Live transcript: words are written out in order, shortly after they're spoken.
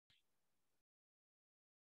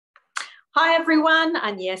Hi everyone,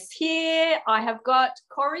 Agnes here. I have got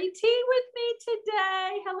Cori T with me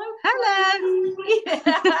today. Hello,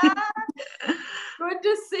 Hello. Good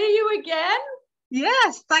to see you again.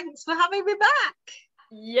 Yes, thanks for having me back.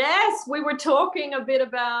 Yes, we were talking a bit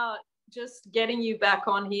about just getting you back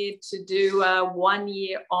on here to do 1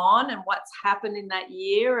 year on and what's happened in that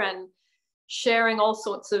year and sharing all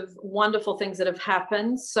sorts of wonderful things that have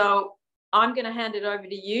happened. So I'm going to hand it over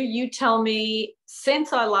to you. You tell me,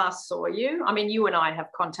 since I last saw you, I mean, you and I have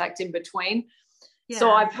contact in between. Yeah.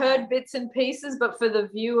 So I've heard bits and pieces, but for the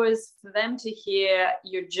viewers, for them to hear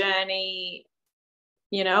your journey,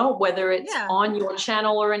 you know, whether it's on your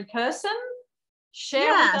channel or in person,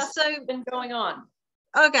 share with us what's been going on.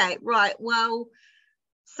 Okay, right. Well,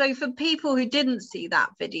 so for people who didn't see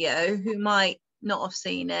that video, who might not have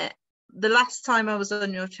seen it, the last time I was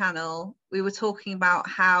on your channel, we were talking about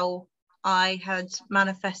how I had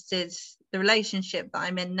manifested the relationship that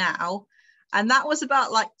I'm in now, and that was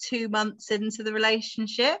about like 2 months into the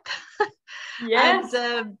relationship. Yes.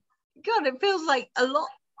 And God, it feels like a lot.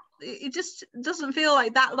 It just doesn't feel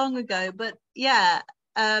like that long ago, but yeah,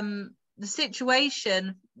 the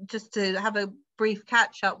situation, just to have a brief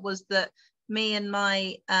catch up, was that me and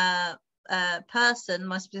my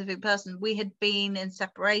my specific person, we had been in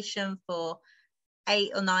separation for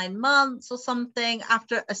 8 or 9 months or something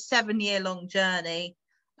after a 7-year long journey,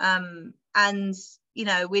 and you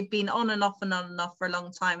know, we'd been on and off for a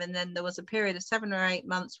long time, and then there was a period of 7 or 8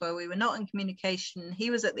 months where we were not in communication.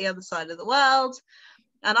 He was at the other side of the world,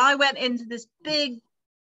 and I went into this big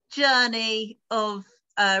journey of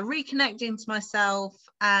reconnecting to myself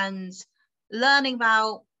and learning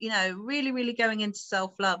about, you know, really going into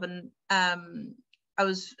self-love. And I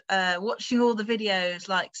was watching all the videos,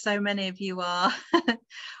 like so many of you are,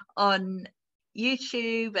 on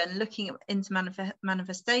YouTube, and looking into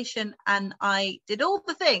manifestation. And I did all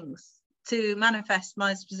the things to manifest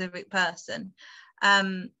my specific person.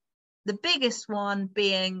 The biggest one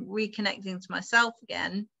being reconnecting to myself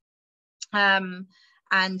again,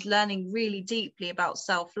 and learning really deeply about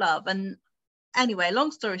self-love. And anyway,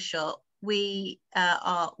 long story short, we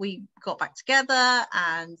got back together,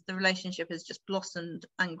 and the relationship has just blossomed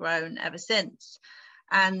and grown ever since.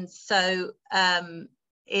 And so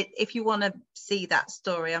if you want to see that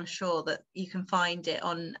story, I'm sure that you can find it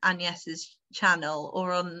on Agnes's channel,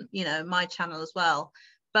 or on, you know, my channel as well.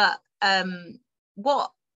 But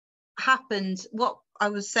what happened, what I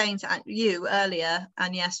was saying to you earlier,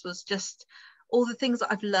 Agnes, was just all the things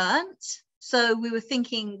that I've learned. So we were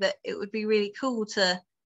thinking that it would be really cool to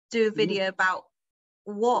do a video about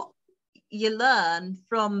what you learn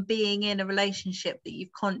from being in a relationship that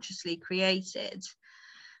you've consciously created,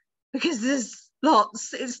 because there's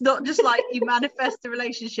lots. It's not just like you manifest a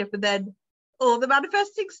relationship and then all the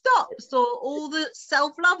manifesting stops, or all the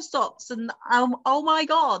self-love stops. And oh my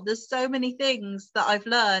God, there's so many things that I've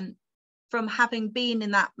learned from having been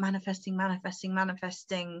in that manifesting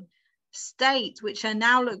state, which I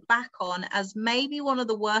now look back on as maybe one of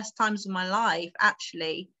the worst times of my life,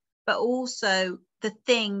 actually, but also the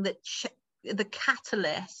thing that the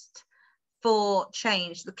catalyst for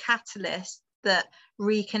change, the catalyst that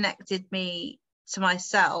reconnected me to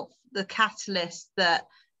myself, the catalyst that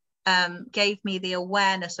gave me the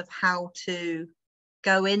awareness of how to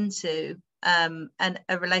go into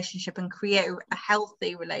a relationship and create a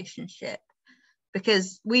healthy relationship.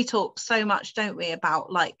 Because we talk so much, don't we,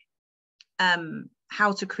 about like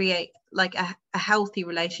how to create like a healthy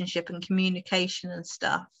relationship and communication and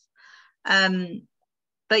stuff.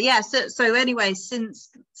 But yeah, so anyway, since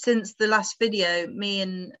the last video, me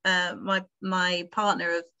and my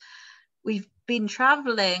partner we've been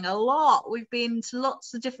traveling a lot. We've been to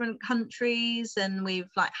lots of different countries, and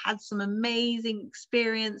we've like had some amazing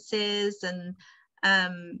experiences and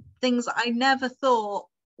things I never thought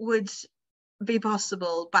would be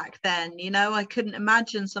possible back then. You know, I couldn't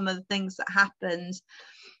imagine some of the things that happened,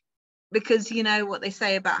 because you know what they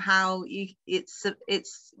say about how we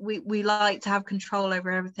like to have control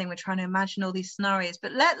over everything. We're trying to imagine all these scenarios,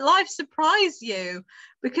 but let life surprise you,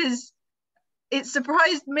 because it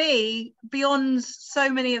surprised me beyond so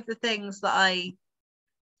many of the things that I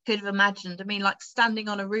could have imagined. I mean, like standing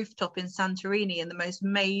on a rooftop in Santorini in the most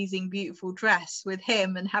amazing, beautiful dress with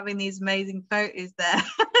him, and having these amazing photos there.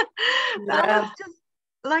 That was just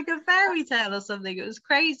like a fairy tale or something. It was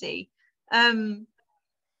crazy.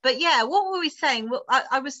 But yeah, what were we saying? Well,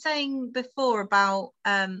 I was saying before about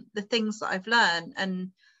the things that I've learned,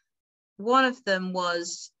 and one of them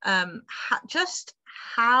was just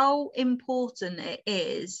how important it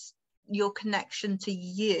is, your connection to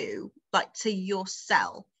you, like to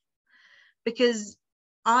yourself. Because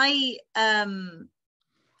I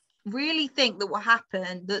really think that what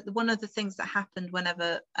happened, that one of the things that happened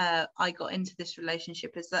whenever I got into this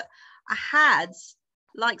relationship is that I had,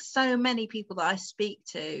 like so many people that I speak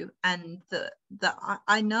to, and that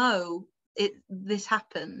I know this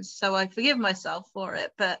happens, so I forgive myself for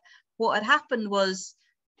it. But what had happened was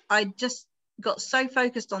I just got so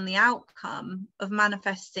focused on the outcome of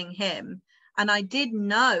manifesting him, and I did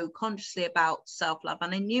know consciously about self-love,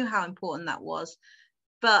 and I knew how important that was.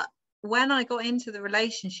 But when I got into the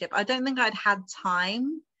relationship, I don't think I'd had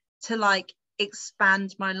time to like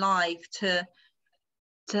expand my life, to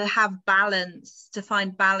have balance, to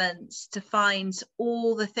find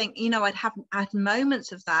all the things, you know. I'd had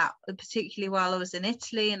moments of that, particularly while I was in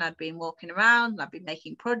Italy, and I'd been walking around, and I'd been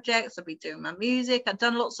making projects, I'd been doing my music, I'd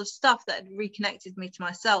done lots of stuff that had reconnected me to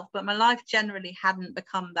myself, but my life generally hadn't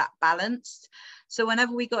become that balanced. So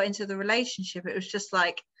whenever we got into the relationship, it was just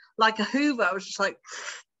like a Hoover. I was just like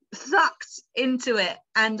sucked into it,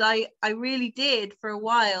 and I really did for a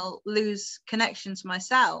while lose connection to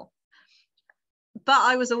myself. But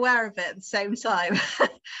I was aware of it at the same time.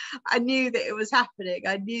 I knew that it was happening.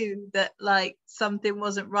 I knew that like something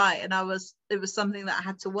wasn't right, and it was something that I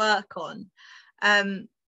had to work on.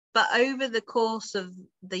 But over the course of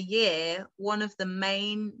the year, one of the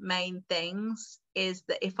main things is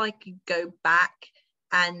that if I could go back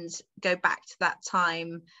to that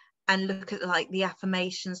time and look at like the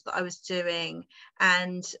affirmations that I was doing,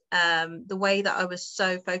 and the way that I was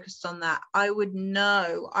so focused on that, I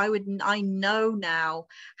know now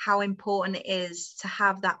how important it is to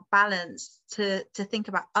have that balance, to think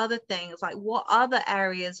about other things, like what other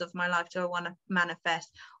areas of my life do I want to manifest,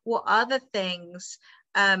 what other things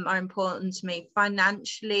are important to me,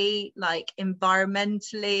 financially, like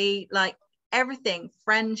environmentally, like everything,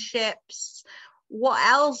 friendships. What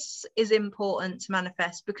else is important to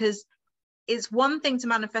manifest? Because it's one thing to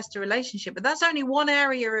manifest a relationship, but that's only one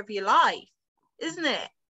area of your life, isn't it?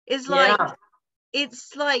 It's like, yeah.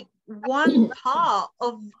 It's like one part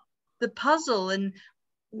of the puzzle. And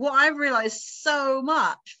what I've realized so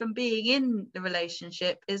much from being in the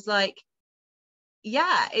relationship is like,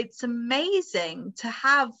 yeah, it's amazing to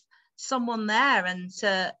have someone there and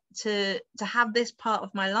to have this part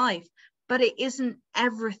of my life, but it isn't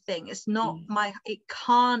everything. It's not it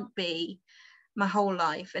can't be my whole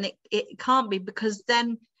life, and it can't be, because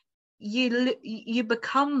then you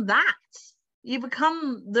become the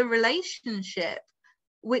relationship,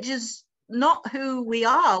 which is not who we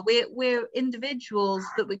are. We're individuals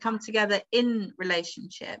that we come together in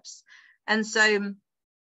relationships. And so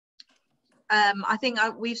I think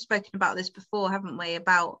we've spoken about this before, haven't we,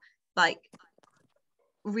 about like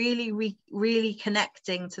really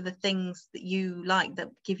connecting to the things that you like,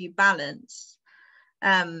 that give you balance,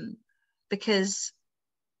 because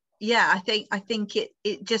yeah, I think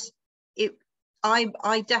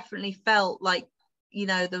I definitely felt like, you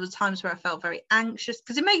know, there was times where I felt very anxious,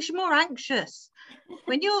 because it makes you more anxious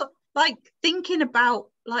when you're like thinking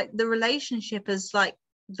about like the relationship as like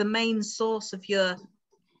the main source of your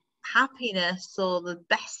happiness or the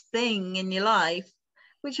best thing in your life,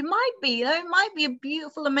 which it might be, you know, it might be a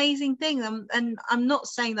beautiful, amazing thing. And I'm not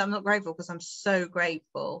saying that I'm not grateful, because I'm so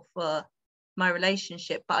grateful for my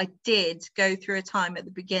relationship, but I did go through a time at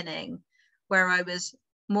the beginning where I was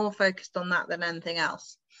more focused on that than anything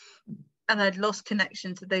else, and I'd lost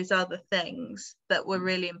connection to those other things that were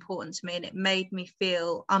really important to me, and it made me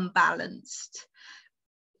feel unbalanced.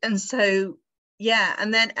 And so yeah,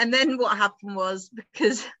 and then what happened was,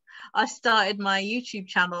 because I started my YouTube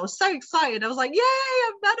channel, I was so excited. I was like, yay,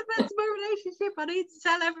 I'm manifesting my relationship, I need to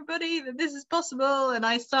tell everybody that this is possible. And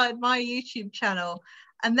I started my YouTube channel,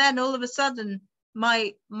 and then all of a sudden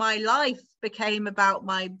my life became about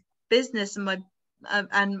my business, and my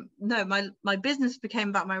business became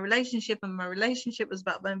about my relationship, and my relationship was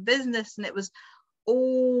about my business, and it was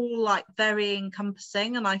all like very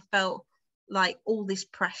encompassing. And I felt like all this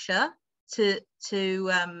pressure to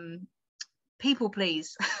people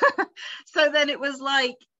please. So then it was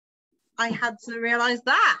like I had to realize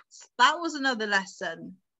that was another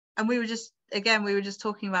lesson. And we were just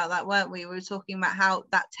talking about that, weren't we? We were talking about how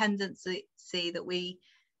that tendency that we,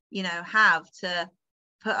 you know, have to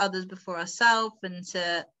put others before ourselves, and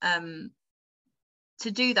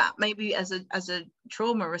to do that maybe as a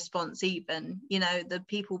trauma response, even, you know, the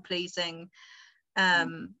people pleasing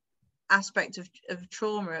aspect of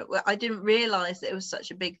trauma. I didn't realize that it was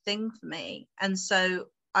such a big thing for me, and so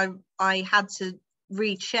I had to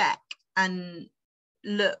recheck and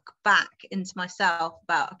look back into myself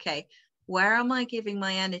about, okay, where am I giving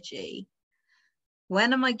my energy?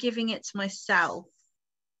 When am I giving it to myself?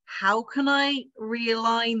 How can I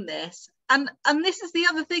realign this? And this is the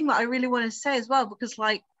other thing that I really want to say as well, because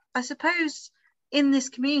like I suppose in this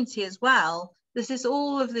community as well, there's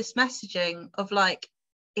all of this messaging of like,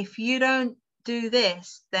 if you don't do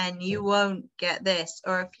this, then you won't get this,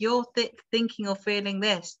 or if you're thinking or feeling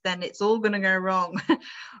this, then it's all going to go wrong,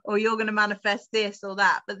 or you're going to manifest this or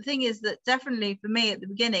that. But the thing is that definitely for me at the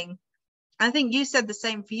beginning, I think you said the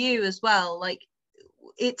same for you as well, like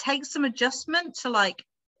it takes some adjustment to like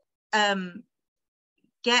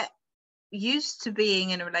get used to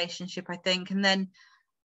being in a relationship, I think. And then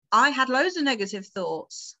I had loads of negative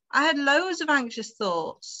thoughts, I had loads of anxious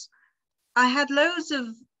thoughts, I had loads of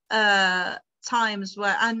times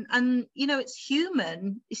where, and you know, it's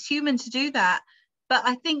human to do that. But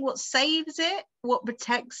I think what saves it, what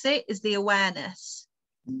protects it, is the awareness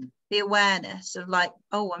of like,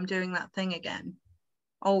 oh, I'm doing that thing again.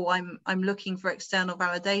 Oh, I'm looking for external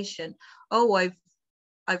validation. Oh,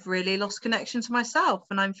 I've really lost connection to myself,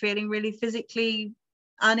 and I'm feeling really physically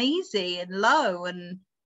uneasy and low and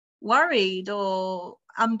worried or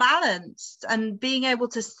unbalanced. And being able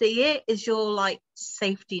to see it is your like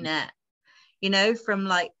safety net, you know, from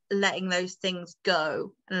like letting those things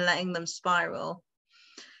go and letting them spiral.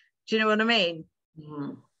 Do you know what I mean?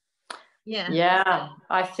 Mm. Yeah,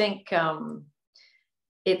 I think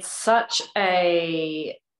it's such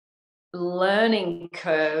a learning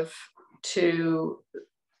curve to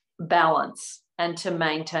balance and to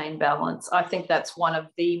maintain balance. I think that's one of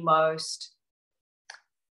the most,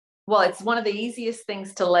 well, it's one of the easiest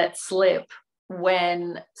things to let slip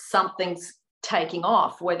when something's taking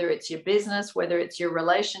off, whether it's your business, whether it's your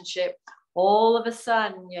relationship. All of a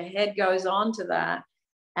sudden your head goes on to that,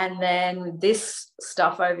 and then this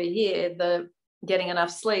stuff over here, the getting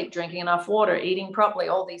enough sleep, drinking enough water, eating properly,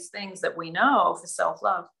 all these things that we know for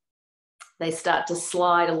self-love, they start to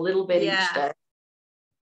slide a little bit each day.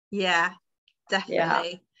 Yeah,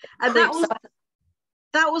 definitely. Yeah. And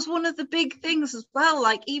that was one of the big things as well,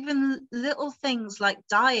 like even little things like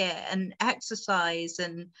diet and exercise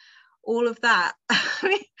and all of that.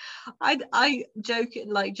 I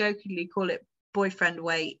jokingly call it boyfriend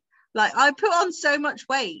weight. Like I put on so much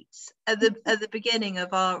weight at the beginning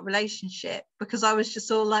of our relationship because I was just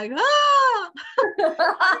all like, I'm in a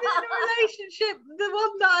relationship, the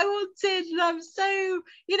one that I wanted, and I'm so,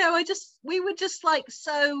 you know, we were just like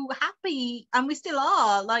so happy, and we still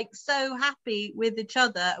are like so happy with each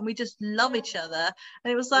other, and we just love each other.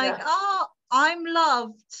 And it was like, oh, I'm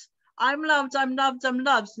loved, I'm loved, I'm loved, I'm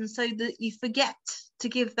loved. And so that you forget to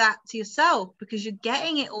give that to yourself because you're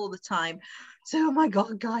getting it all the time. So, oh my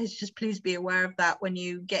God, guys, just please be aware of that when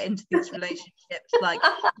you get into these relationships. Like,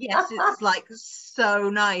 yes, it's like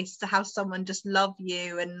so nice to have someone just love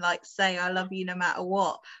you and like say, I love you no matter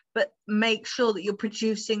what. But make sure that you're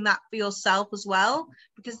producing that for yourself as well.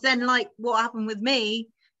 Because then, like what happened with me,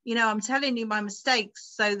 you know, I'm telling you my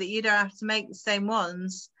mistakes so that you don't have to make the same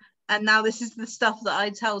ones. And now this is the stuff that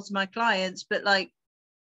I tell to my clients. But like,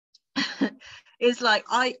 it's like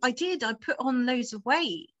I put on loads of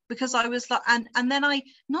weight because I was like, and then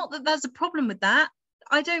not that there's a problem with that,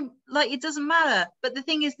 I don't like, it doesn't matter, but the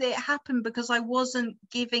thing is that it happened because I wasn't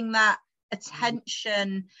giving that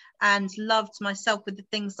attention and love to myself with the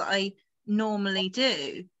things that I normally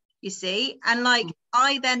do, you see. And like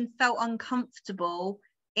I then felt uncomfortable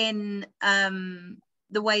in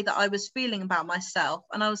the way that I was feeling about myself,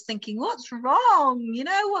 and I was thinking, what's wrong, you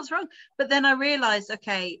know, what's wrong? But then I realized,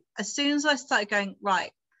 okay, as soon as I started going,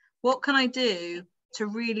 right, what can I do to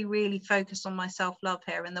really, really focus on my self-love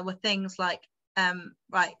here? And there were things like,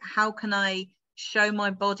 right, how can I show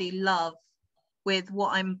my body love with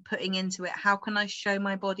what I'm putting into it? How can I show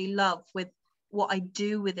my body love with what I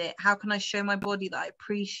do with it? How can I show my body that I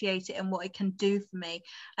appreciate it and what it can do for me?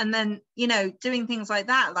 And then, you know, doing things like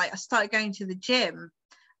that, like I started going to the gym,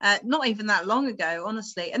 not even that long ago,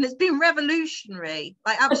 honestly, and it's been revolutionary,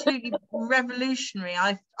 like absolutely revolutionary.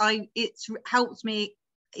 It's helped me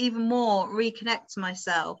even more reconnect to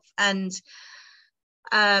myself. And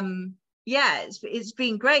yeah, it's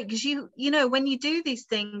been great because you know, when you do these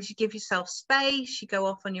things, you give yourself space, you go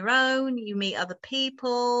off on your own, you meet other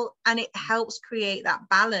people, and it helps create that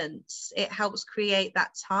balance. It helps create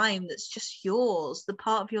that time that's just yours, the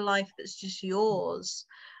part of your life that's just yours,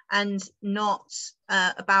 and not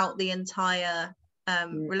about the entire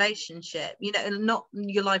relationship. You know, not,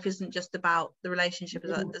 your life isn't just about the relationship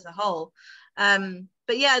as a whole.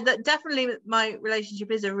 But yeah, that definitely, my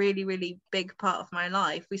relationship is a really, really big part of my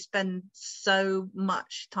life. We spend so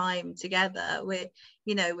much time together. We're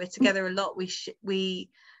together a lot. We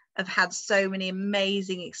have had so many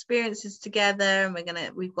amazing experiences together,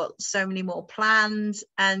 and we've got so many more planned,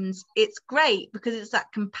 and it's great because it's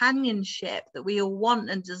that companionship that we all want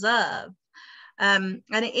and deserve. And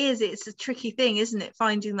it's a tricky thing, isn't it,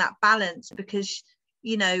 finding that balance, because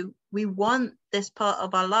you know, we want this part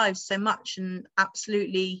of our lives so much, and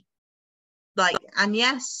absolutely, like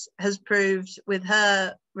Agnes has proved with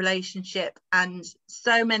her relationship, and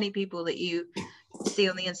so many people that you see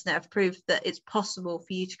on the internet have proved that it's possible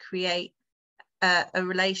for you to create a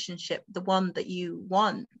relationship, the one that you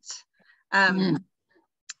want. But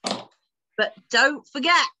don't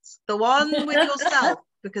forget the one with yourself,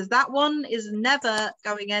 because that one is never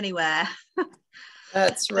going anywhere.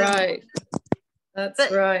 That's right.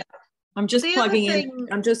 That's right. I'm just plugging in.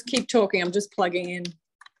 I'm just keep talking. I'm just plugging in.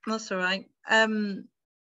 That's all right.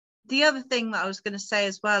 The other thing that I was going to say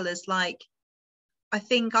as well is, like, I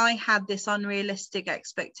think I had this unrealistic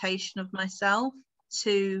expectation of myself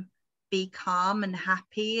to be calm and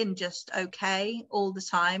happy and just okay all the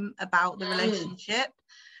time about the relationship.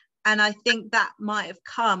 And I think that might have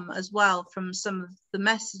come as well from some of the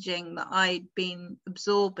messaging that I'd been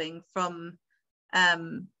absorbing from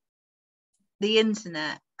the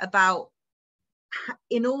internet about,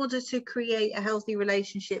 in order to create a healthy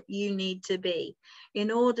relationship, you need to be,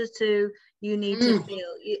 in order to, you need to feel,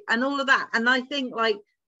 and all of that. And I think, like,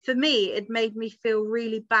 for me, it made me feel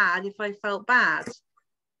really bad if I felt bad,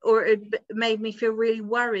 or it made me feel really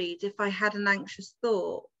worried if I had an anxious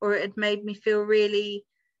thought, or it made me feel really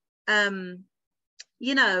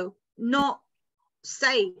you know, not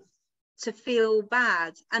safe to feel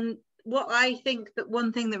bad. And what I think that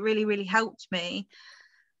one thing that really helped me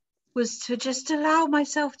was to just allow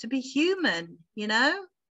myself to be human, you know,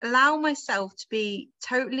 allow myself to be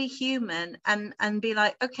totally human, and be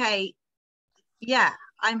like, okay, yeah,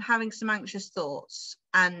 I'm having some anxious thoughts,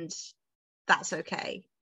 and that's okay.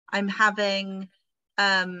 I'm having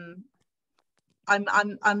I'm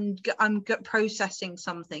processing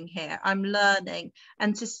something here. I'm learning,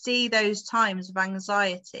 and to see those times of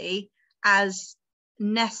anxiety as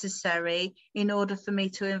necessary in order for me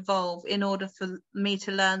to evolve, in order for me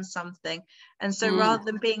to learn something. And so rather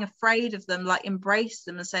than being afraid of them, like, embrace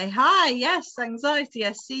them and say, hi, yes, anxiety,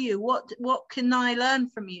 I see you. What can I learn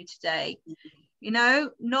from you today? You know,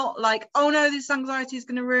 not like, oh no, this anxiety is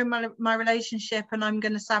going to ruin my relationship and I'm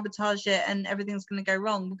going to sabotage it and everything's going to go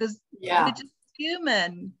wrong, because we're just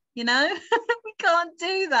human, you know. We can't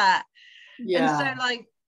do that. And so, like,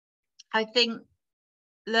 I think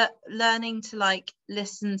learning to, like,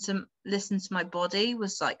 listen to my body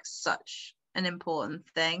was, like, such an important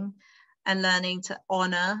thing, and learning to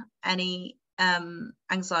honor any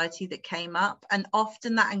anxiety that came up. And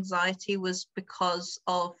often that anxiety was because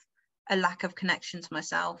of a lack of connection to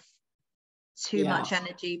myself, too much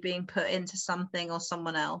energy being put into something or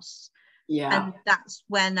someone else. And that's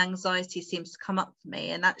when anxiety seems to come up for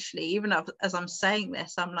me. And actually, even as I'm saying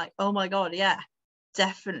this, I'm like, oh my God, yeah,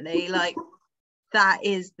 definitely. Like, that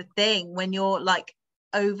is the thing, when you're, like,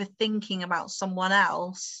 overthinking about someone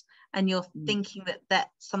else, and you're thinking that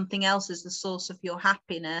something else is the source of your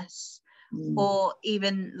happiness, or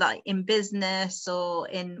even, like, in business or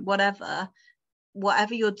in whatever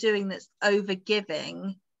you're doing that's over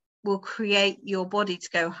giving, will create your body to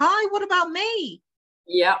go, hi, what about me?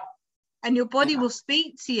 And your body will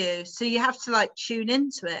speak to you, so you have to, like, tune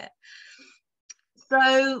into it.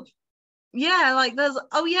 So yeah, like, there's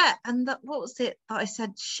and what was it that I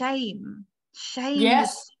said? Shame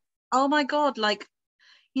Yes. Oh my God, like,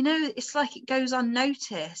 you know, it's like it goes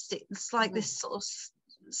unnoticed. It's like this sort of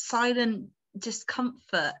silent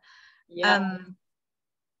discomfort,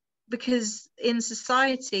 because in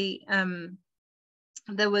society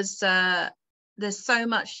there's so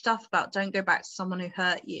much stuff about, don't go back to someone who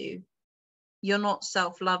hurt you. You're not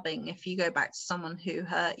self-loving if you go back to someone who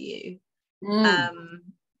hurt you.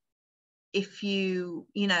 If you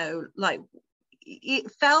know, like, it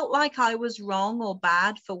felt like I was wrong or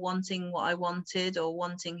bad for wanting what I wanted or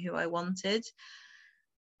wanting who I wanted.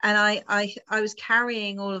 And I was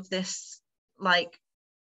carrying all of this, like,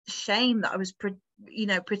 shame that I was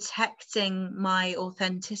protecting my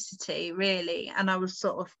authenticity, really, and I was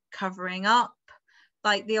sort of covering up,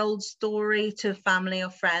 like, the old story to family or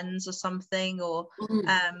friends or something, or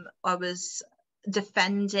I was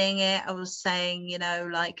defending it. I was saying, you know,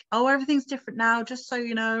 like, oh, everything's different now, just so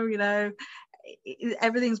you know,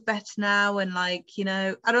 everything's better now, and, like, you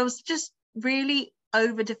know, and I was just really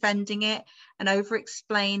over defending it and over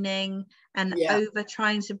explaining and over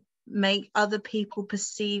trying to make other people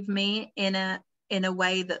perceive me in a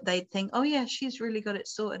way that they'd think, oh yeah, she's really got it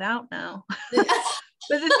sorted out now. But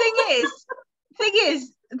the thing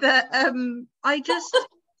is that I just,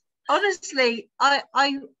 honestly, I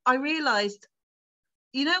realized,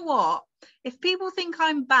 you know what, if people think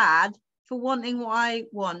I'm bad for wanting what I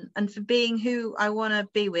want, and for being who I want to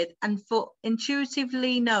be with, and for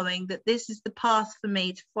intuitively knowing that this is the path for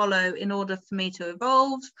me to follow in order for me to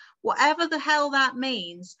evolve, whatever the hell that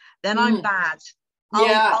means, then I'm bad.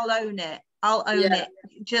 I'll own it. I'll own it.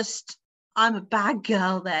 Just, I'm a bad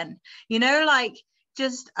girl then, you know, like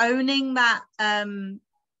just owning that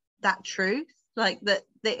that truth, like that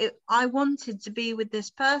I wanted to be with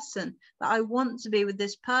this person, that I want to be with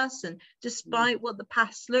this person, despite what the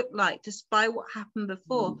past looked like, despite what happened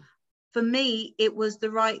before. For me, it was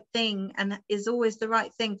the right thing, and is always the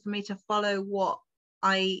right thing for me to follow what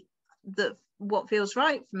feels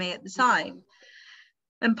right for me at the time.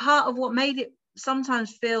 And part of what made it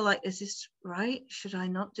sometimes feel like, is this right? Should I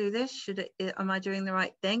not do this? Am I doing the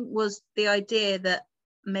right thing? Was the idea that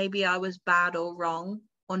maybe I was bad or wrong,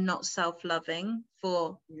 or not self-loving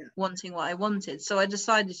for wanting what I wanted. So I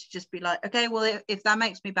decided to just be like, okay, well, if that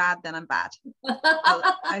makes me bad, then I'm bad.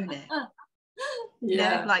 I'll own it. You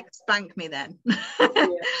know, like, spank me then.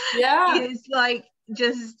 It's like,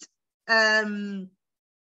 just I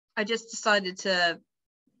just decided to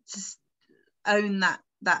just own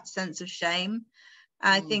that sense of shame.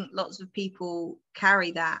 I think lots of people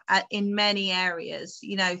carry that in many areas,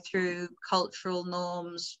 you know, through cultural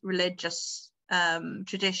norms, religious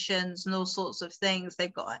traditions, and all sorts of things.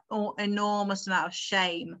 They've got an enormous amount of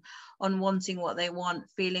shame on wanting what they want,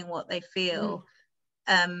 feeling what they feel.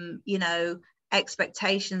 You know,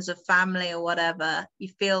 expectations of family or whatever. You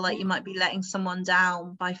feel like you might be letting someone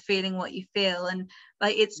down by feeling what you feel, and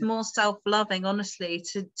like, it's more self-loving, honestly,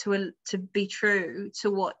 to be true to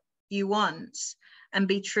what you want, and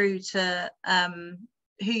be true to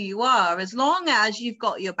who you are, as long as you've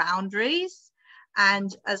got your boundaries,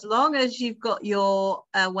 and as long as you've got your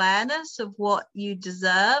awareness of what you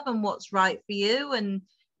deserve and what's right for you, and,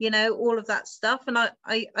 you know, all of that stuff. And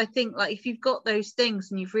I think, like, if you've got those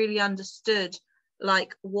things and you've really understood,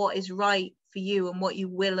 like, what is right for you and what you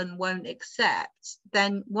will and won't accept,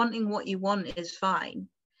 then wanting what you want is fine,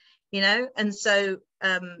 you know. And so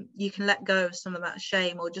you can let go of some of that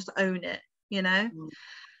shame, or just own it, you know.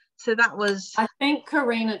 So that was, I think,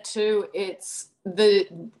 Karina, too, it's the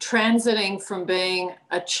transiting from being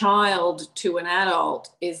a child to an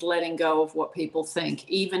adult is letting go of what people think,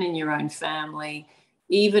 even in your own family,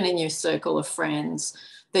 even in your circle of friends,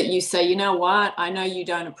 that you say, you know what, I know you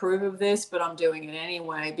don't approve of this, but I'm doing it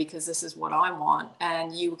anyway because this is what I want.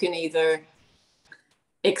 And you can either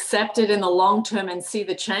accept it in the long term and see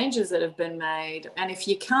the changes that have been made. And if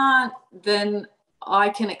you can't, then I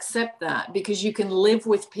can accept that, because you can live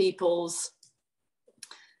with people's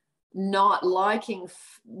not liking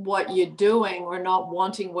what you're doing, or not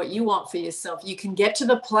wanting what you want for yourself. You can get to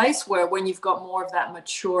the place where, when you've got more of that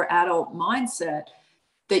mature adult mindset,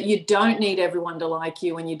 that you don't need everyone to like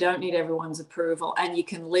you, and you don't need everyone's approval, and you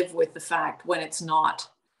can live with the fact when it's not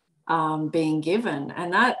being given.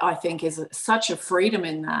 And that, I think, is such a freedom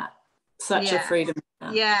in that. Such a freedom.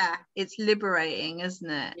 Yeah, it's liberating, isn't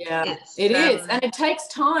it? It is, and it takes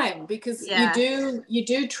time, because you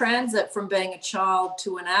do transit from being a child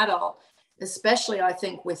to an adult, especially, I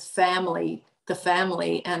think, with the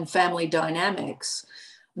family and family dynamics.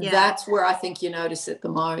 That's where I think you notice it the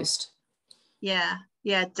most. Yeah,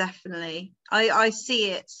 definitely. I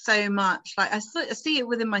see it so much. Like, I see it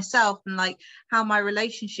within myself, and like how my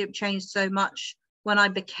relationship changed so much when I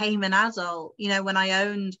became an adult, you know, when I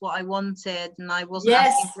owned what I wanted and I wasn't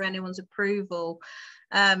asking for anyone's approval.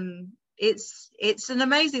 It's an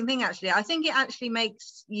amazing thing, actually. I think it actually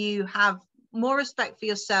makes you have more respect for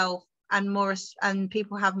yourself, and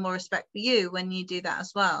people have more respect for you when you do that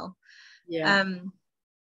as well. There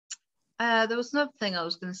was another thing I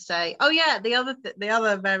was going to say. Oh yeah, the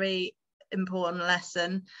other very important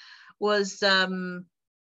lesson was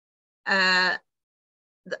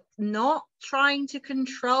not trying to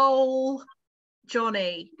control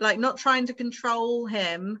Johnny, like not trying to control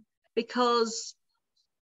him, because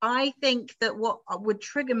I think that what would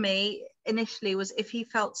trigger me initially was if he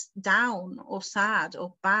felt down or sad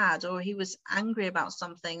or bad, or he was angry about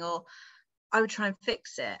something, or I would try and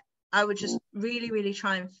fix it. I would just really, really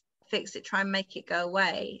try and fix it, try and make it go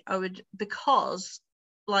away. I would, because,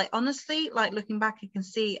 like, honestly, like, looking back, I can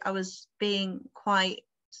see I was being quite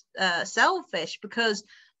selfish, because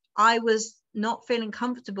I was not feeling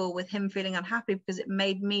comfortable with him feeling unhappy, because it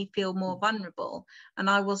made me feel more vulnerable, and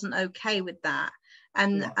I wasn't okay with that.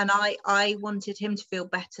 And I wanted him to feel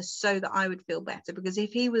better so that I would feel better, because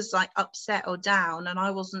if he was like upset or down and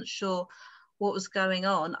I wasn't sure what was going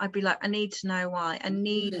on, I'd be like, I need to know why. I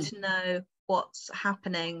need to know what's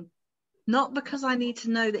happening, not because I need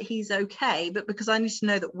to know that he's okay, but because I need to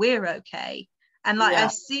know that we're okay. And like, I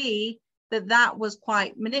see that was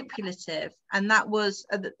quite manipulative, and that was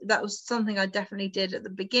something I definitely did at the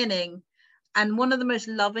beginning. And one of the most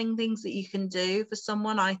loving things that you can do for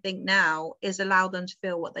someone, I think now, is allow them to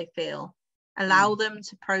feel what they feel, allow them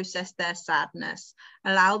to process their sadness,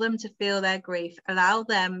 allow them to feel their grief, allow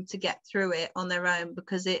them to get through it on their own,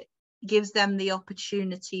 because it gives them the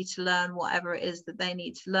opportunity to learn whatever it is that they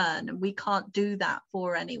need to learn. And we can't do that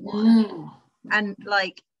for anyone. And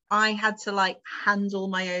like, I had to like handle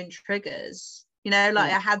my own triggers, you know,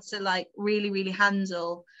 like I had to like really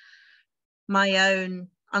handle my own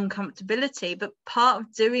uncomfortability. But part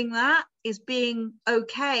of doing that is being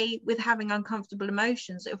okay with having uncomfortable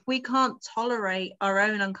emotions. If we can't tolerate our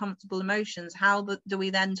own uncomfortable emotions, how do we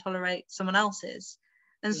then tolerate someone else's?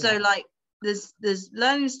 And so like there's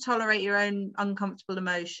learning to tolerate your own uncomfortable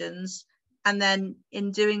emotions, and then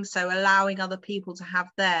in doing so allowing other people to have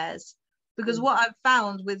theirs. Because what I've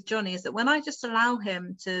found with Johnny is that when I just allow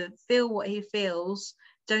him to feel what he feels,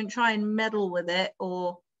 don't try and meddle with it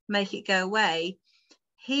or make it go away,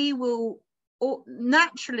 he will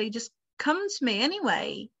naturally just come to me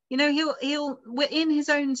anyway. You know, he'll in his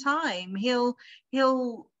own time, he'll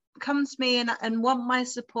come to me and want my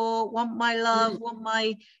support, want my love, want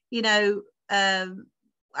my, you know,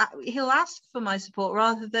 he'll ask for my support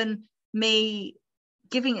rather than me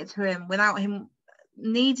giving it to him without him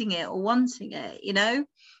needing it or wanting it, you know.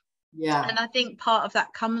 And I think part of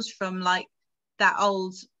that comes from like that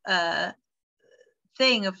old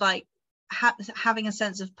thing of like having a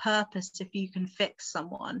sense of purpose if you can fix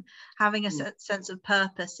someone, having a sense of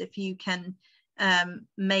purpose if you can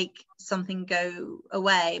make something go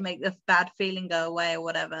away, make the bad feeling go away or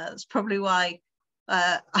whatever. That's probably why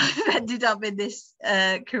I've ended up in this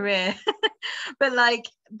career.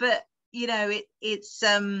 but you know,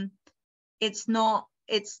 it's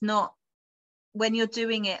not when you're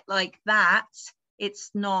doing it like that, it's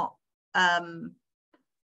not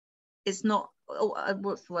what's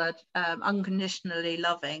the word, unconditionally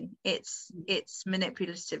loving. It's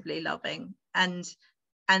manipulatively loving, and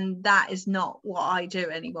that is not what I do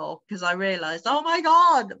anymore, because I realized, oh my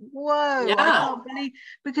god, whoa, I can't believe,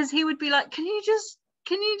 because he would be like, can you just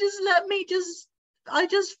let me I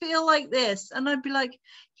just feel like this, and I'd be like,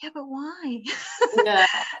 yeah, but why?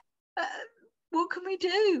 What can we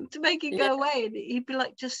do to make it go away? And he'd be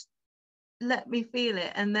like, just let me feel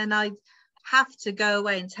it. And then I'd have to go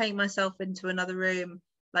away and take myself into another room,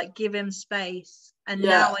 like give him space. And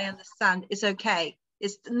now I understand it's okay.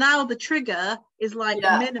 It's now the trigger is like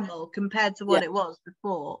minimal compared to what it was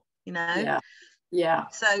before, you know.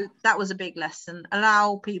 So that was a big lesson.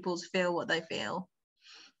 Allow people to feel what they feel,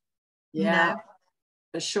 you know?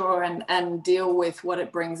 For sure. And deal with what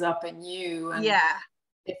it brings up in you. And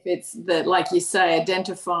if it's that, like you say,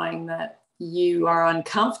 identifying that you are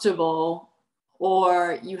uncomfortable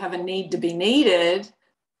or you have a need to be needed,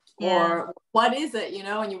 or what is it, you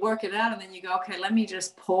know, and you work it out, and then you go, okay, let me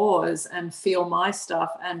just pause and feel my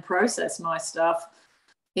stuff and process my stuff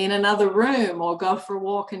in another room, or go for a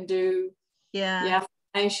walk and do the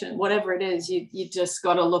affirmation, whatever it is. You just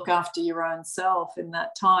got to look after your own self in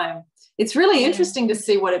that time. It's really interesting to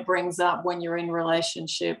see what it brings up when you're in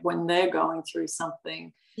relationship, when they're going through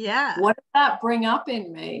something. What did that bring up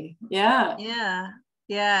in me?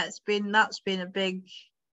 That's been a big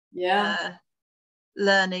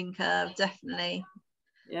learning curve, definitely.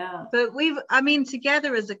 But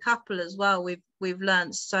together as a couple as well, we've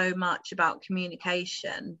learned so much about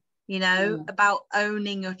communication, you know, about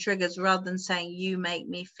owning your triggers rather than saying you make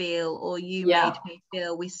me feel or you made me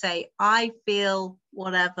feel. We say I feel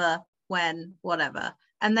whatever, when, whatever,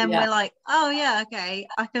 and then we're like, oh yeah, okay,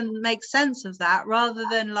 I can make sense of that, rather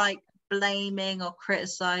than like blaming or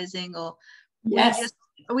criticizing. Or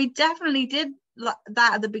we definitely did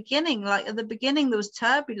that at the beginning. Like at the beginning there was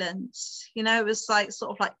turbulence, you know, it was like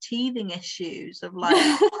sort of like teething issues of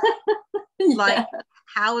like like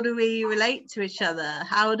how do we relate to each other,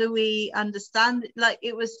 how do we understand it? Like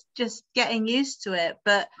it was just getting used to it.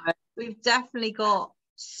 But we've definitely got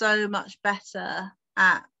so much better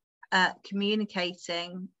at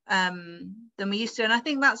communicating than we used to. And I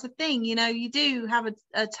think that's the thing, you know, you do have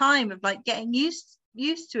a time of like getting used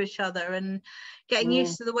to each other and getting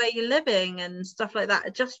used to the way you're living and stuff like that,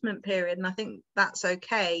 adjustment period. And I think that's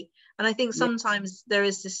okay. And I think sometimes there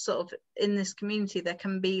is this sort of, in this community, there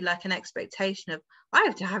can be like an expectation of, I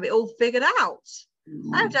have to have it all figured out.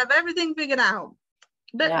 I have to have everything figured out.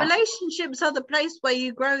 But relationships are the place where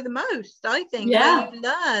you grow the most, I think, where you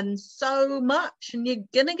learn so much, and you're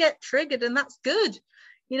gonna get triggered, and that's good,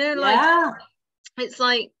 you know. Like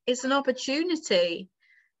it's an opportunity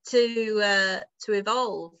to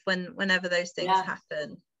evolve whenever those things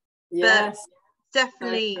happen. But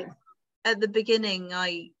definitely at the beginning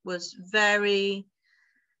I was very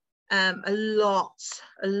a lot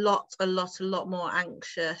more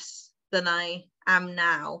anxious than I am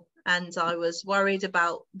now, and I was worried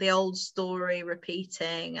about the old story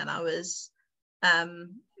repeating, and I was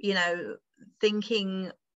you know,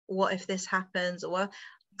 thinking, what if this happens, or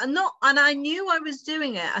and I knew I was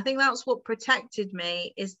doing it. I think that's what protected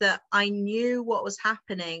me, is that I knew what was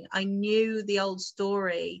happening. I knew the old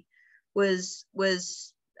story was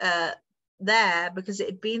there because it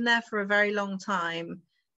had been there for a very long time,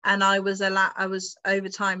 and I was over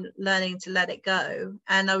time learning to let it go,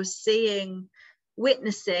 and I was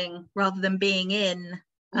witnessing rather than being in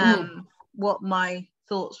what my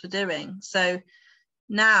thoughts were doing. So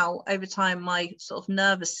now over time my sort of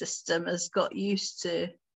nervous system has got used to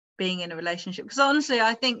being in a relationship, because honestly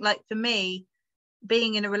I think, like, for me,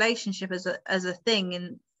 being in a relationship as a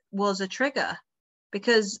thing was a trigger,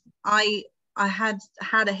 because I had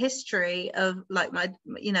a history of, like, my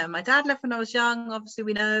dad left when I was young. Obviously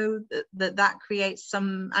we know that creates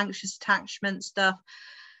some anxious attachment stuff,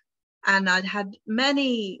 and I'd had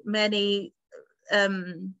many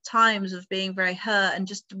times of being very hurt and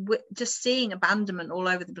just seeing abandonment all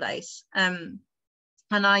over the place, and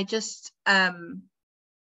I just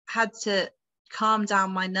had to calm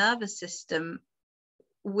down my nervous system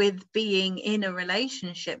with being in a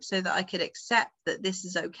relationship, so that I could accept that this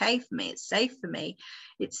is okay for me, it's safe for me,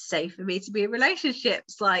 it's safe for me to be in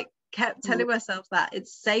relationships. Like, kept telling myself that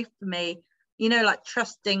it's safe for me, you know, like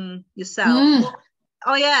trusting yourself.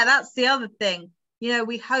 Oh yeah, that's the other thing. You know,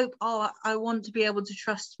 we hope, oh, I want to be able to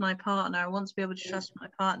trust my partner, I want to be able to trust my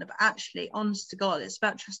partner, but actually, honest to God, it's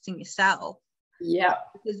about trusting yourself. Yeah.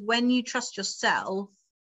 Because when you trust yourself,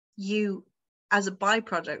 you, as a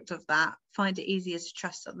byproduct of that, find it easier to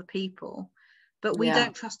trust other people. But we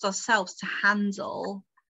don't trust ourselves to handle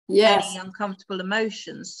any uncomfortable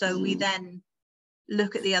emotions. So we then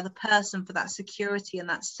look at the other person for that security and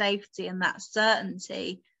that safety and that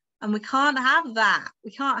certainty. And we can't have that.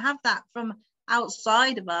 We can't have that from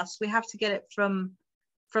outside of us. We have to get it from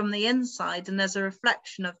the inside. And there's a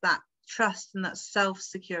reflection of that trust and that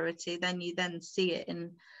self-security. Then you then see it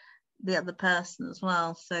in the other person as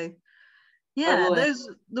well. So yeah, totally. those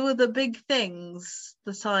were the big things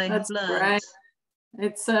that I have learned. Great.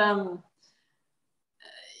 It's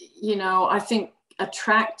you know, I think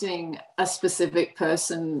attracting a specific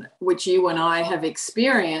person, which you and I have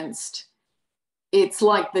experienced, it's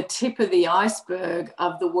like the tip of the iceberg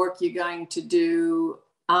of the work you're going to do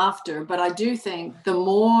after. But I do think the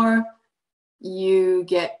more you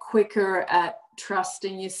get quicker at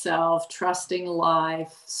trusting yourself, trusting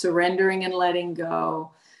life, surrendering and letting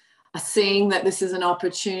go, seeing that this is an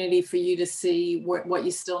opportunity for you to see what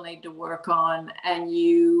you still need to work on, and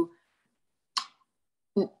you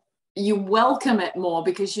welcome it more,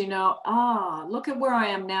 because you know, look at where I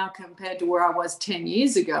am now compared to where I was 10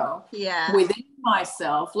 years ago. Yeah. Within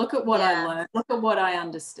myself, look at what I learned, look at what I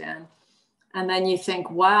understand. And then you think,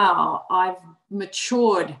 wow, I've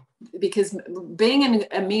matured, because being in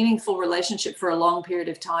a meaningful relationship for a long period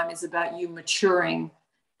of time is about you maturing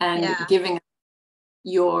and giving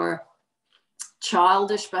your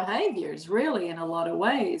childish behaviors, really, in a lot of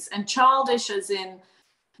ways. And childish as in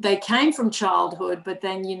they came from childhood, but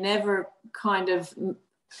then you never kind of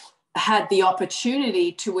had the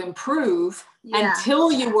opportunity to improve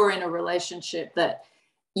until you were in a relationship that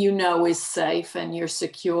you know is safe and you're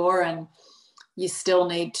secure, and you still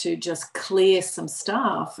need to just clear some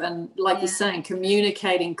stuff. And like you're saying,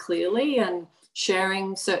 communicating clearly and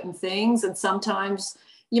sharing certain things. And sometimes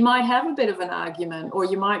you might have a bit of an argument, or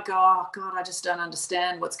you might go, oh God, I just don't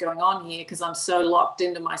understand what's going on here because I'm so locked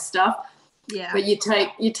into my stuff. Yeah. But you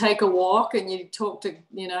take a walk and you talk to,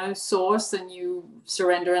 you know, source, and you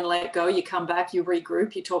surrender and let go. You come back, you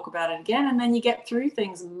regroup, you talk about it again, and then you get through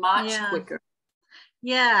things much quicker.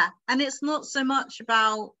 Yeah. And it's not so much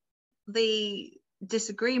about the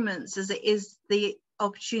disagreements as it is the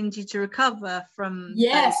opportunity to recover from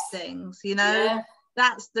those things, you know.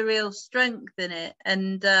 That's the real strength in it.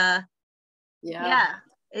 And it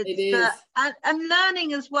is. And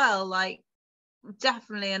learning as well, like,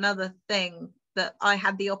 definitely another thing that I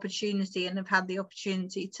had the opportunity and have had the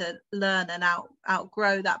opportunity to learn and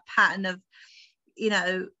outgrow that pattern of, you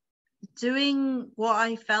know, doing what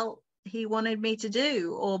I felt he wanted me to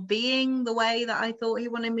do, or being the way that I thought he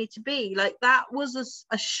wanted me to be. Like, that was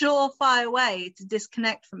a surefire way to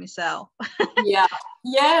disconnect from yourself.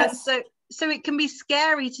 So it can be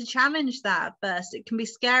scary to challenge that at first. It can be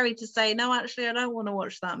scary to say, no, actually, I don't want to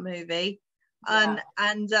watch that movie. And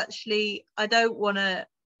actually, I don't want to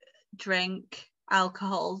drink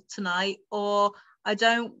alcohol tonight, or I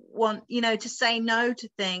don't want, you know, to say no to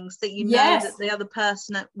things that you know Yes. that the other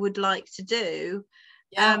person would like to do.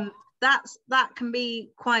 Yeah. That can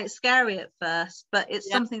be quite scary at first, but it's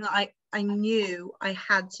something that I knew I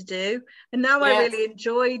had to do, and now I really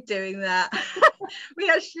enjoy doing that. We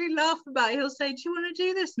actually laugh about it. He'll say, do you want to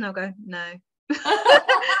do this? And I'll go, no.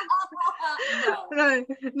 No,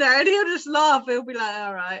 and he'll just laugh. He'll be like,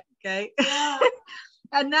 all right, okay. Yeah.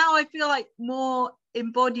 And now I feel like more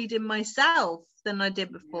embodied in myself than I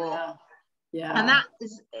did before. Yeah. And that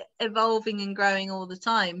is evolving and growing all the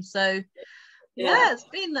time. So it's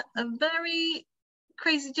been a very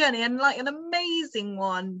crazy journey, and like an amazing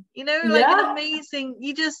one, you know, like an amazing,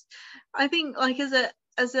 I think like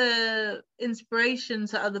as a inspiration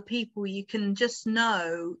to other people, you can just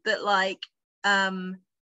know that, like, I'm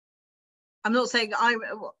not saying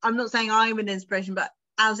I'm an inspiration, but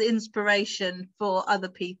as inspiration for other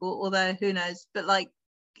people, although who knows, but like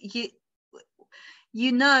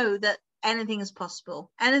you know that anything is possible,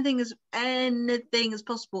 anything is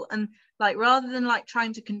possible. And like, rather than like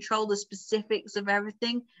trying to control the specifics of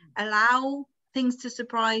everything, allow things to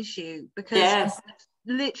surprise you, because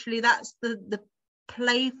literally that's the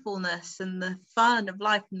playfulness and the fun of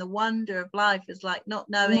life and the wonder of life, is like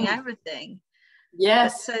not knowing everything.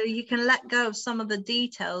 Yes. So you can let go of some of the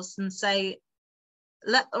details and say,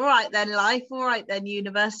 all right then, life, all right then,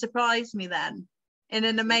 universe, surprise me then in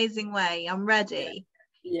an amazing way. I'm ready.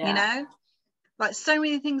 You know, like so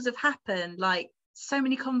many things have happened, like so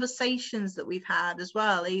many conversations that we've had as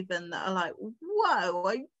well, even, that are like, whoa,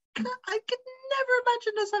 I could never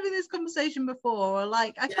imagine us having this conversation before, or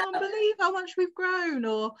like, I can't believe how much we've grown,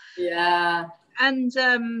 or and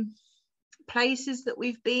places that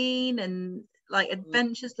we've been, and like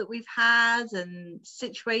adventures that we've had, and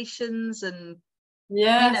situations, and you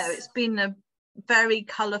know, it's been a very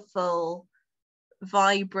colourful,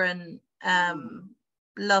 vibrant,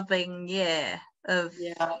 loving year of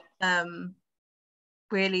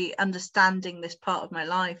really understanding this part of my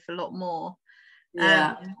life a lot more.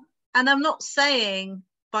 And I'm not saying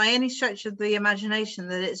by any stretch of the imagination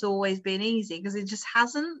that it's always been easy, because it just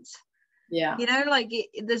hasn't. You know, like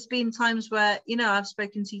there's been times where, you know, I've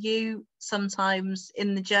spoken to you sometimes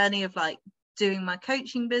in the journey of like doing my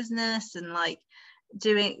coaching business, and like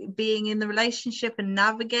being in the relationship and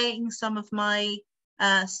navigating some of my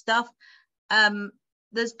stuff.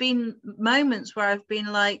 There's been moments where I've been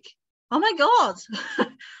like, oh my God,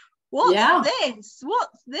 what's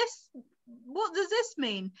this? What does this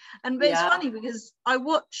mean? But it's funny because I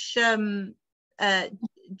watch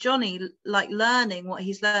Johnny like learning what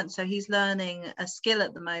he's learned. So he's learning a skill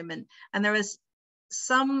at the moment, and there is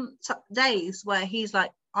some days where he's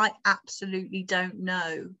like, I absolutely don't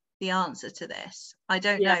know the answer to this. I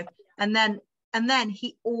don't know. And then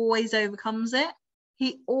he always overcomes it.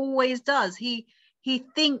 He always does. He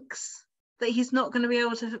thinks that he's not going to be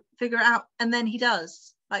able to figure it out, and then he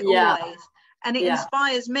does, like always. And it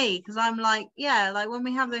inspires me, because I'm like, like when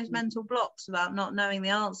we have those mental blocks about not knowing the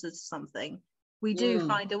answer to something, we do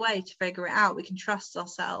find a way to figure it out. We can trust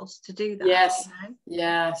ourselves to do that. You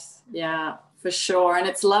know? Yeah, for sure. And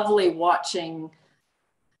it's lovely watching,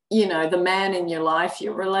 you know, the man in your life,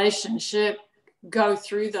 your relationship, go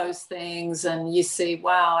through those things, and you see,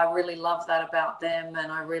 wow, I really love that about them,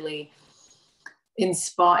 and I really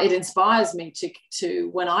it inspires me to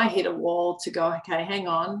when I hit a wall, to go, okay, hang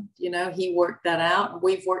on, you know, he worked that out,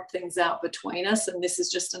 we've worked things out between us, and this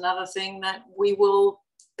is just another thing that we will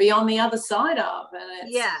be on the other side of. And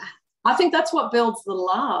it's, I think that's what builds the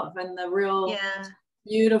love and the real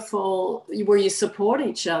beautiful, where you support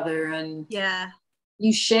each other, and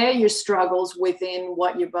you share your struggles within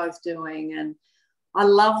what you're both doing. And I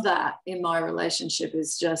love that in my relationship,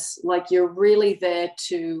 is just like, you're really there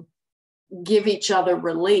to give each other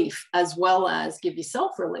relief as well as give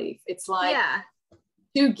yourself relief. It's like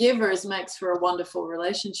two givers makes for a wonderful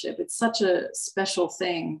relationship. It's such a special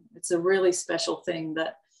thing. It's a really special thing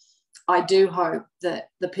that I do hope that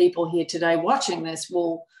the people here today watching this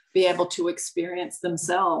will be able to experience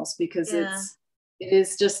themselves, because it's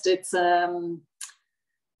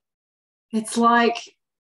like,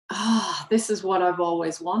 this is what I've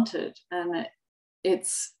always wanted. And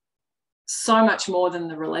it's so much more than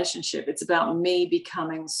the relationship. It's about me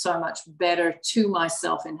becoming so much better to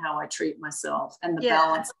myself in how I treat myself, and the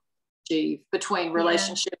balance I achieve between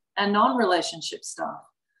relationship and non-relationship stuff.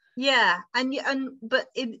 But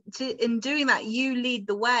in doing that, you lead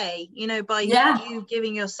the way, you know, by you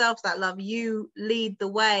giving yourself that love. You lead the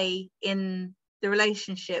way in the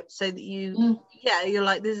relationship, so that you're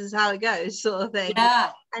like, this is how it goes, sort of thing.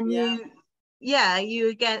 And you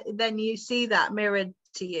again, then you see that mirrored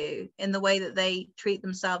to you in the way that they treat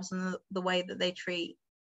themselves and the way that they treat,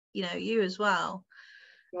 you know, you as well.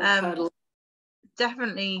 Totally.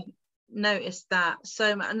 Definitely noticed that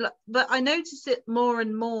so much. But I noticed it more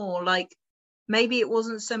and more, like maybe it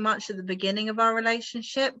wasn't so much at the beginning of our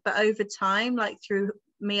relationship, but over time, like through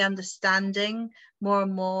me understanding more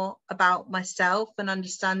and more about myself and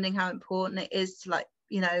understanding how important it is to, like,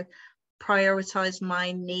 you know, prioritize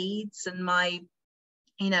my needs and my,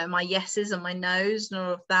 you know, my yeses and my nos and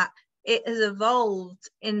all of that. It has evolved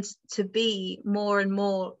into be more and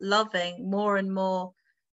more loving, more and more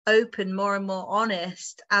open, more and more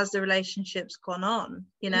honest as the relationship's gone on,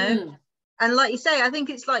 you know. And like you say, I think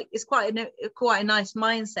it's like, it's quite a nice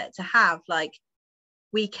mindset to have, like,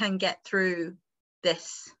 we can get through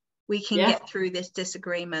this, we can get through this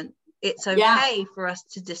disagreement. It's okay for us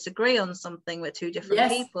to disagree on something. We're two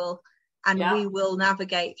different people, and we will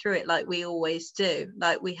navigate through it like we always do,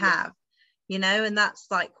 like we have, you know. And that's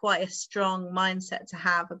like quite a strong mindset to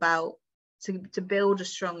have about to build a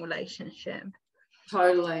strong relationship.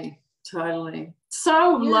 Totally.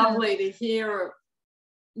 So lovely to hear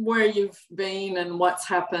where you've been and what's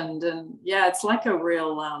happened. And it's like a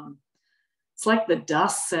real it's like the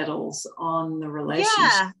dust settles on the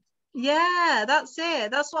relationship. That's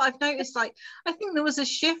it. That's what I've noticed. Like, I think there was a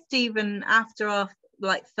shift even after our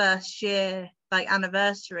like first year, like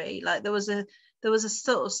anniversary. Like there was a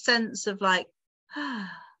sort of sense of like I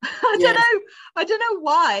don't know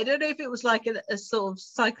why. I don't know if it was like a sort of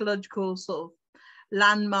psychological sort of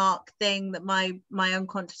landmark thing that my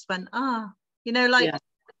unconscious went, you know, like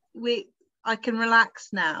I can relax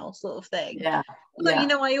now, sort of thing. But you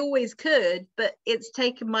know, I always could, but it's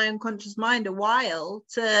taken my unconscious mind a while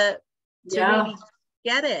to really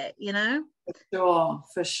get it, you know.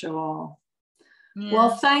 For sure.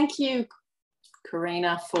 Well, thank you,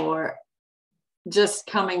 Karina, for just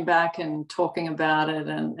coming back and talking about it.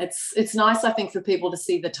 And it's nice, I think, for people to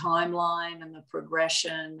see the timeline and the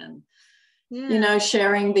progression and you know,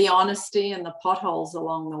 sharing the honesty and the potholes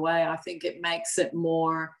along the way. I think it makes it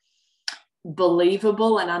more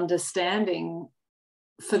believable and understanding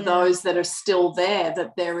for those that are still there,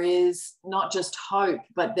 that there is not just hope,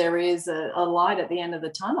 but there is a light at the end of the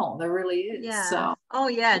tunnel. There really is. So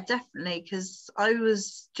definitely, because I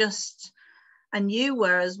was just, and you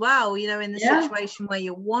were as well, you know, in the situation where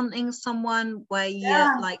you're wanting someone, where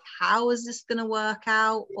you're like, how is this going to work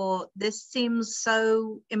out? Or this seems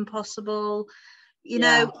so impossible, you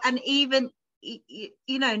know. And even,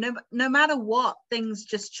 you know, no matter what, things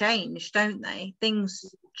just change, don't they? Things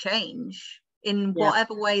change in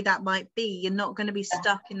whatever way that might be. You're not going to be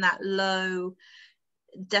stuck in that low,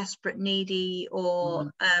 desperate, needy,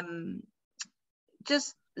 or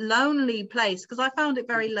just lonely place, because I found it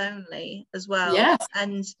very lonely as well.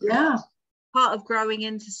 And part of growing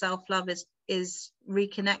into self-love is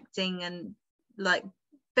reconnecting and like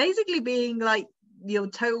basically being like your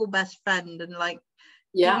total best friend and like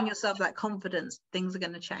giving yourself that confidence. Things are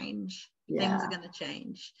going to change. Things are going to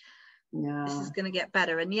change. This is going to get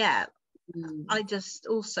better. And I just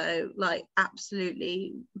also like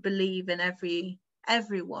absolutely believe in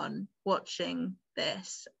everyone watching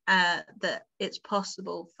this, that it's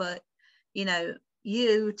possible for, you know,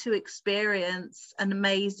 you to experience an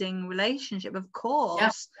amazing relationship, of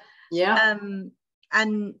course. And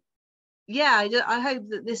I hope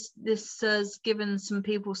that this has given some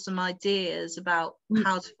people some ideas about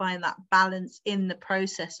how to find that balance in the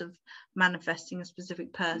process of manifesting a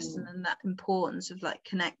specific person, and that importance of like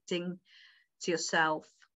connecting to yourself.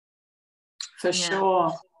 For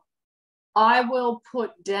sure. I will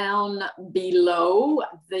put down below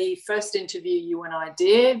the first interview you and I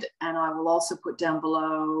did, and I will also put down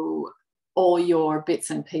below all your bits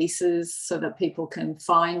and pieces so that people can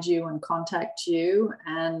find you and contact you.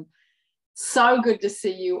 And so good to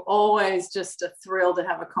see you. Always just a thrill to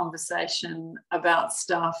have a conversation about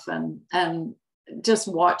stuff, and just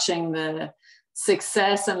watching the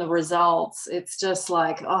success and the results. It's just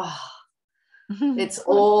like, it's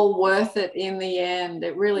all worth it in the end.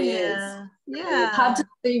 It really is. It's hard to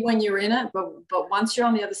see when you're in it, but once you're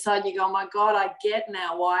on the other side, you go, oh my God, I get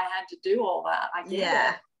now why I had to do all that. I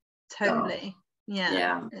get it. Totally.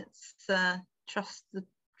 So, it's trust the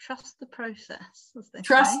process.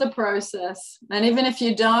 Trust the process. And even if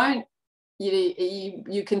you don't,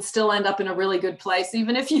 you can still end up in a really good place,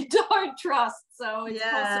 even if you don't trust. So it's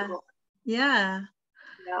possible. Exactly.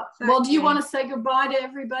 Well, do you want to say goodbye to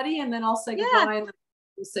everybody, and then I'll say goodbye, and then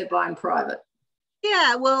we'll say bye in private?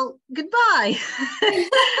 Well, goodbye,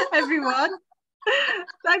 everyone.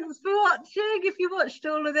 Thanks for watching, if you watched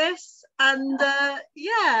all of this. And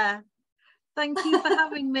Thank you for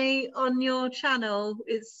having me on your channel.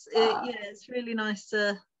 It's really nice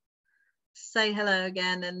to say hello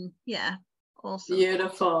again, and yeah, awesome.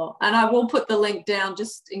 Beautiful. And I will put the link down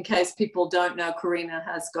just in case people don't know. Corina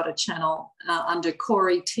has got a channel under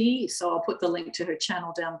Cori T, so I'll put the link to her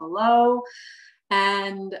channel down below.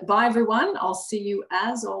 And bye everyone. I'll see you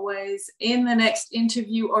as always in the next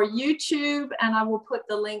interview or YouTube, and I will put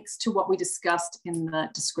the links to what we discussed in the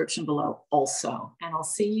description below also. And I'll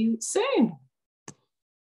see you soon.